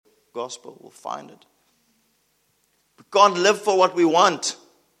gospel, we'll find it. We can't live for what we want.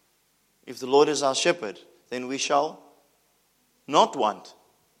 If the Lord is our shepherd, then we shall not want.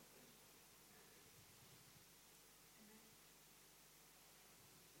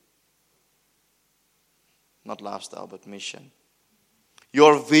 Not lifestyle, but mission.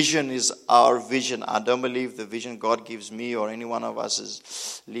 Your vision is our vision. I don't believe the vision God gives me or any one of us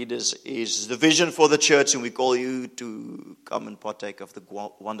as leaders is the vision for the church, and we call you to come and partake of the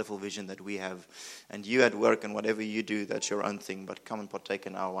wonderful vision that we have. And you at work and whatever you do, that's your own thing, but come and partake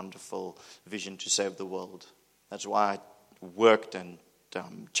in our wonderful vision to save the world. That's why I worked and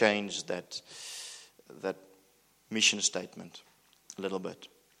changed that mission statement a little bit.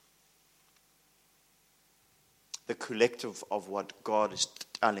 The collective of what God is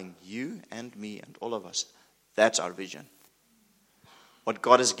telling you and me and all of us. That's our vision. What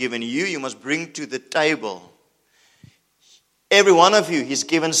God has given you, you must bring to the table. Every one of you, He's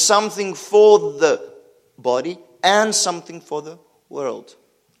given something for the body and something for the world.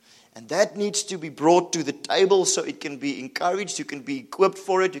 And that needs to be brought to the table so it can be encouraged, you can be equipped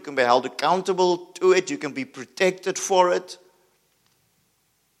for it, you can be held accountable to it, you can be protected for it.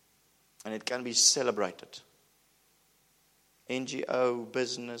 And it can be celebrated. NGO,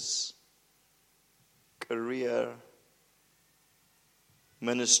 business, career,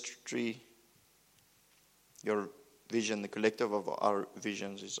 ministry, your vision, the collective of our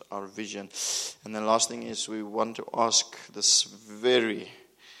visions is our vision. And the last thing is we want to ask this very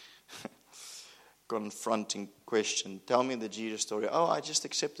confronting question. Tell me the Jesus story. Oh, I just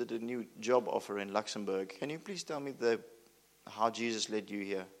accepted a new job offer in Luxembourg. Can you please tell me how Jesus led you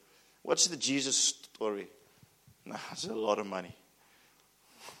here? What's the Jesus story? No, it's a lot of money.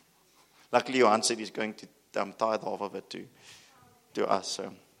 Luckily, Johan said he's going to tithe half of it to us.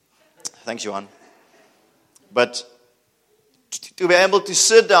 So, thanks, Johan. But to be able to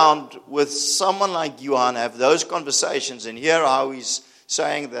sit down with someone like Johan, have those conversations, and hear how he's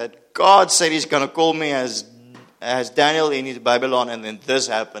saying that God said He's going to call me as Daniel in his Babylon, and then this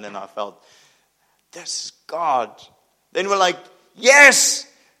happened, and I felt, this is God. Then we're like, yes,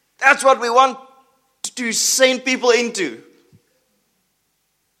 that's what we want to send people into.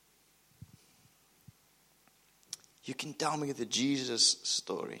 You can tell me the Jesus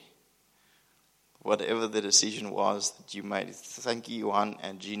story. Whatever the decision was that you made. Thank you, Johan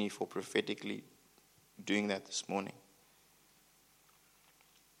and Jeannie, for prophetically doing that this morning.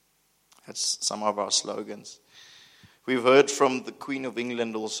 That's some of our slogans. We've heard from the Queen of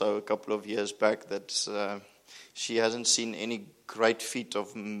England also a couple of years back that she hasn't seen any great feat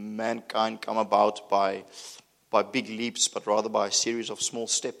of mankind come about by big leaps, but rather by a series of small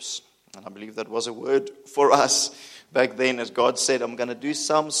steps. And I believe that was a word for us back then, as God said, I'm going to do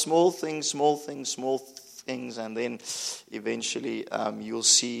some small things, and then eventually you'll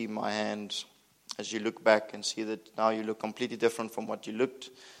see my hand as you look back and see that now you look completely different from what you looked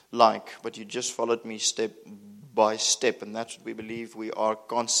like, but you just followed me step by step, and that's what we believe we are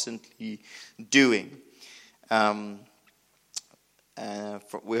constantly doing.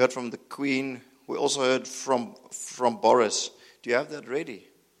 We heard from the Queen. We also heard from Boris. Do you have that ready?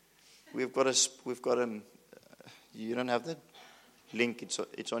 We've got a. You don't have that link.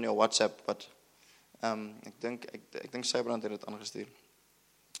 It's on your WhatsApp, but ek dink Sybrand het dit aangestuur.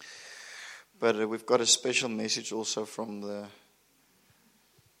 But we've got a special message also from the.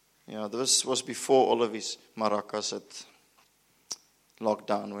 This was before all of his maracas had locked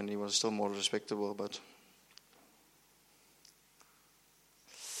down, when he was still more respectable, but.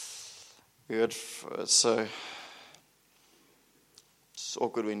 We heard, so it's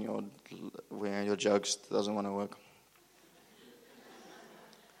awkward when your jokes doesn't want to work.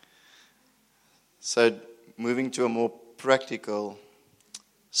 So moving to a more practical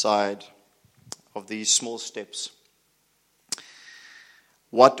side of these small steps.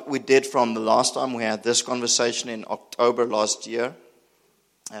 What we did from the last time we had this conversation in October last year,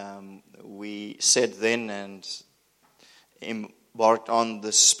 we said then and embarked on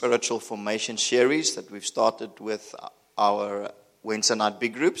the spiritual formation series that we've started with our Wednesday night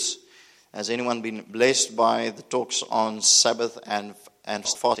big groups. Has anyone been blessed by the talks on Sabbath and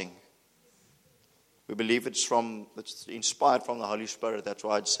fasting? We believe it's inspired from the Holy Spirit. That's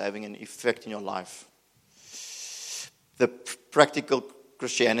why it's having an effect in your life. The practical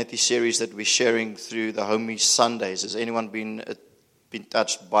Christianity series that we're sharing through the Homie Sundays. Has anyone been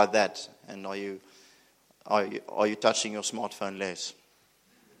touched by that? And are you touching your smartphone less?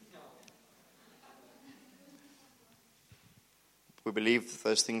 We believe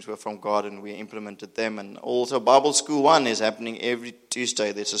those things were from God and we implemented them. And also Bible School 1 is happening every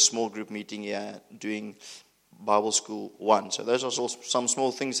Tuesday. There's a small group meeting here doing Bible School 1. So those are some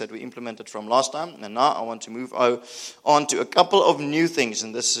small things that we implemented from last time. And now I want to move on to a couple of new things.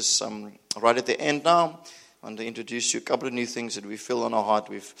 And this is right at the end now. I want to introduce you a couple of new things that we feel on our heart.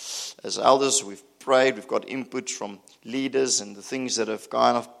 As elders, we've prayed. We've got input from leaders and the things that have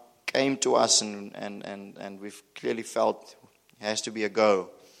kind of came to us. And we've clearly felt it has to be a go.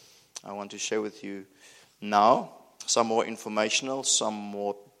 I want to share with you now. Some more informational, some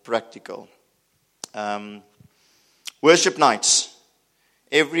more practical. Worship nights.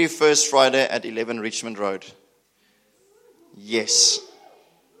 Every first Friday at 11 Richmond Road. Yes.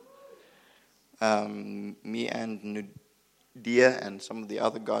 Me and Nudia and some of the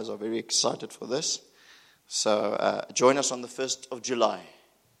other guys are very excited for this. So join us on the 1st of July.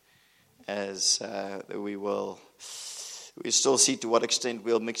 As we still see to what extent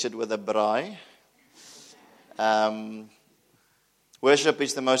we'll mix it with a braai. Worship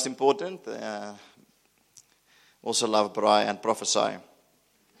is the most important. Also love braai and prophesy.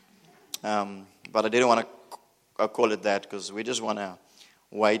 But I didn't want to call it that because we just want to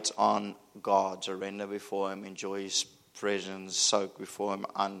wait on God, surrender before Him, enjoy His presence, soak before Him,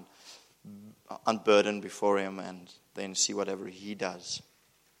 unburden before Him, and then see whatever He does.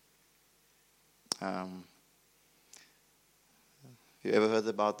 You ever heard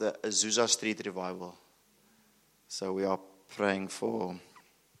about the Azusa Street revival? So we are praying for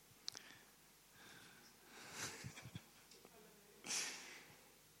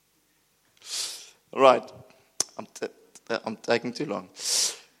right. I'm taking too long.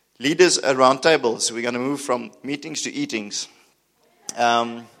 Leaders around tables. We're going to move from meetings to eatings.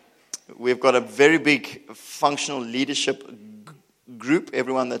 We've got a very big functional leadership group.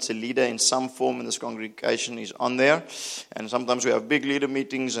 Everyone that's a leader in some form in this congregation is on there. And sometimes we have big leader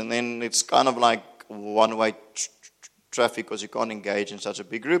meetings, and then it's kind of like one-way traffic because you can't engage in such a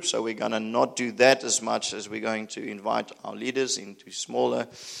big group. So we're going to not do that as much as we're going to invite our leaders into smaller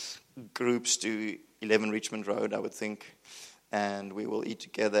groups to 11 Richmond Road, I would think. And we will eat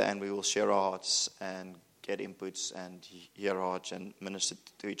together and we will share our hearts and get inputs and hear our hearts and minister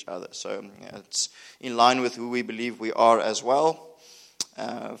to each other. So it's in line with who we believe we are as well.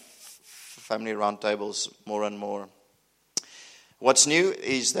 Family roundtables more and more. What's new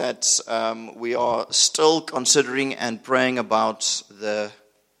is that we are still considering and praying about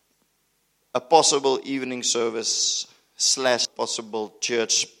a possible evening service / possible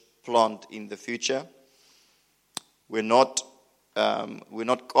church plant in the future. We're not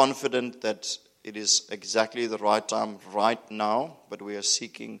confident that it is exactly the right time right now, but we are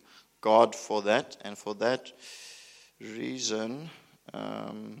seeking God for that. And for that reason,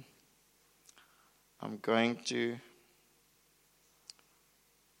 I'm going to...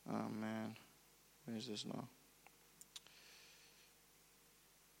 Oh man, where is this now?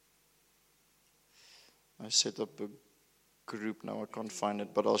 I set up a group now, I can't find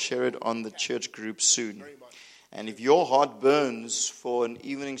it, but I'll share it on the church group soon. And if your heart burns for an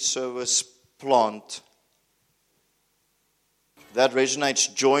evening service plant, that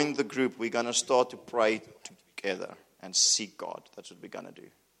resonates, join the group. We're going to start to pray together and seek God. That's what we're going to do.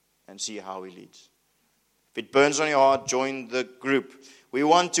 And see how He leads. If it burns on your heart, join the group. We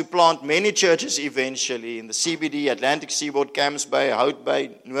want to plant many churches eventually in the CBD, Atlantic Seaboard, Camps Bay, Hout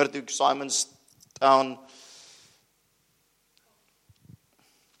Bay, Noordhoek, Simonstown.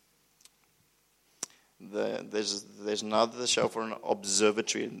 There's another show for an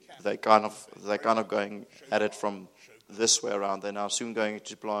observatory. They kind of going at it from this way around. They're now soon going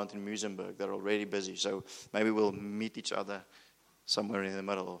to plant in Muizenberg. They're already busy, so maybe we'll meet each other somewhere in the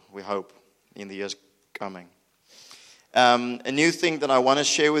middle. We hope in the years coming. A new thing that I want to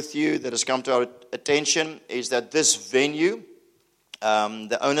share with you that has come to our attention is that this venue,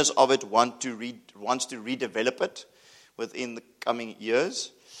 the owners of it wants to redevelop it within the coming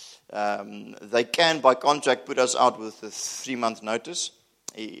years. They can, by contract, put us out with a 3-month notice.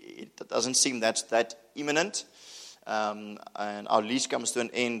 It doesn't seem that's that imminent. And our lease comes to an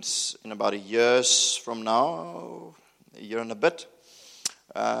end in about a year from now, a year and a bit.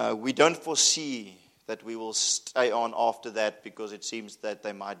 We don't foresee that we will stay on after that because it seems that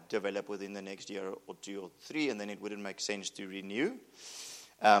they might develop within the next year or 2 or 3, and then it wouldn't make sense to renew.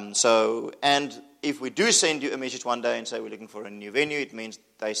 And if we do send you a message one day and say we're looking for a new venue, it means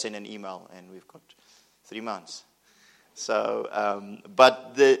they send an email and we've got 3 months. So,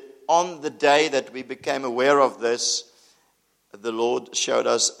 but on the day that we became aware of this, the Lord showed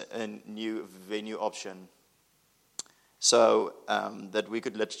us a new venue option. So that we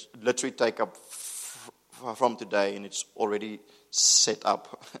could literally take up from today, and it's already set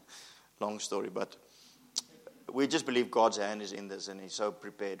up. Long story, but we just believe God's hand is in this, and He's so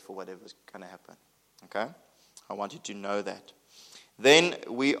prepared for whatever's going to happen. Okay? I want you to know that. Then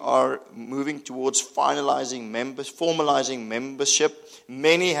we are moving towards formalizing membership.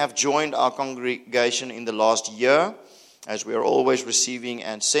 Many have joined our congregation in the last year, as we are always receiving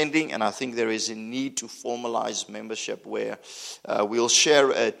and sending, and I think there is a need to formalize membership where we'll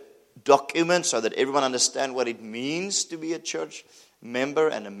share a document so that everyone understands what it means to be a church member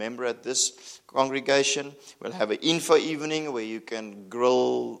and a member at this congregation. We'll have an info evening where you can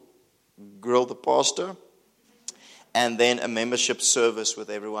grill the pastor, and then a membership service with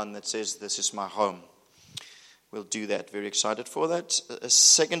everyone that says, "This is my home." We'll do that. Very excited for that.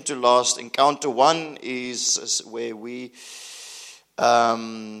 Second to last, encounter one is where we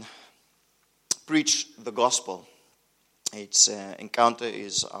preach the gospel. It's encounter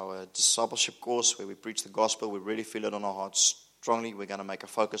is our discipleship course where we preach the gospel. We really feel it on our hearts strongly. We're going to make a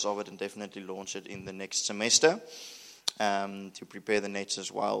focus of it and definitely launch it in the next semester to prepare the nets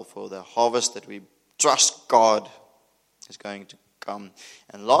as well for the harvest that we trust God is going to come.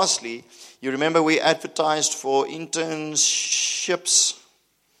 And lastly, you remember we advertised for internships.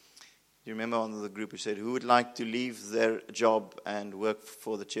 You remember on the group we said, who would like to leave their job and work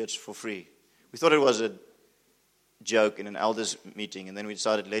for the church for free? We thought it was a joke in an elders meeting, and then we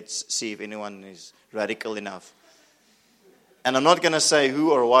decided, let's see if anyone is radical enough. And I'm not going to say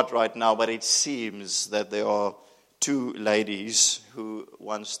who or what right now, but it seems that there are two ladies who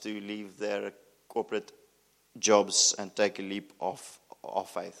wants to leave their corporate jobs and take a leap of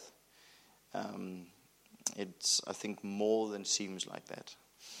faith. It's, I think, more than seems like that.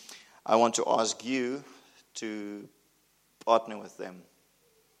 I want to ask you to partner with them.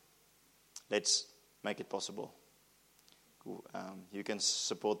 Let's make it possible. You can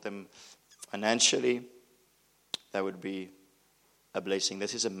support them financially. That would be a blessing.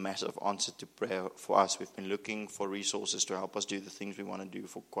 This is a massive answer to prayer for us. We've been looking for resources to help us do the things we want to do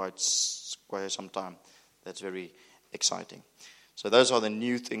for quite some time. That's very exciting. So those are the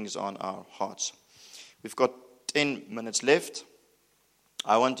new things on our hearts. We've got 10 minutes left.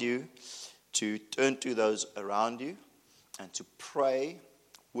 I want you to turn to those around you and to pray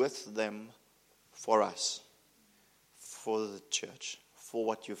with them for us, for the church, for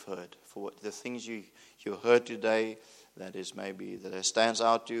what you've heard, for what the things you heard today that is maybe that stands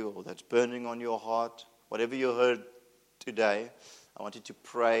out to you or that's burning on your heart. Whatever you heard today, I want you to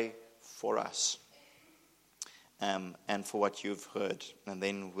pray for us. And for what you've heard. And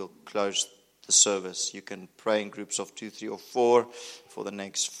then we'll close the service. You can pray in groups of 2, 3, or 4 for the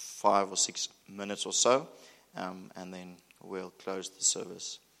next 5 or 6 minutes or so. And then we'll close the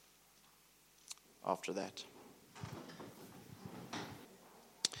service after that.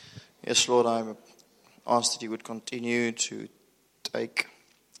 Yes, Lord, I ask that you would continue to take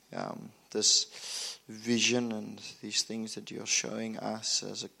this vision and these things that you're showing us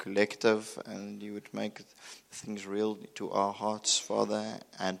as a collective, and you would make things real to our hearts, Father,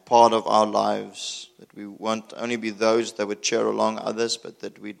 and part of our lives, that we won't only be those that would cheer along others, but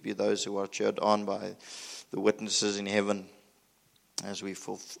that we'd be those who are cheered on by the witnesses in heaven as we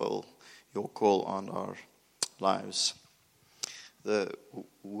fulfill your call on our lives. The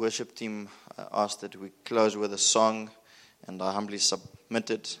worship team asked that we close with a song, and I humbly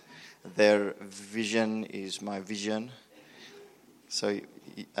submitted. Their vision is my vision. So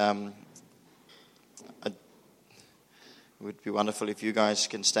it would be wonderful if you guys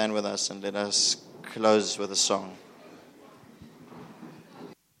can stand with us and let us close with a song.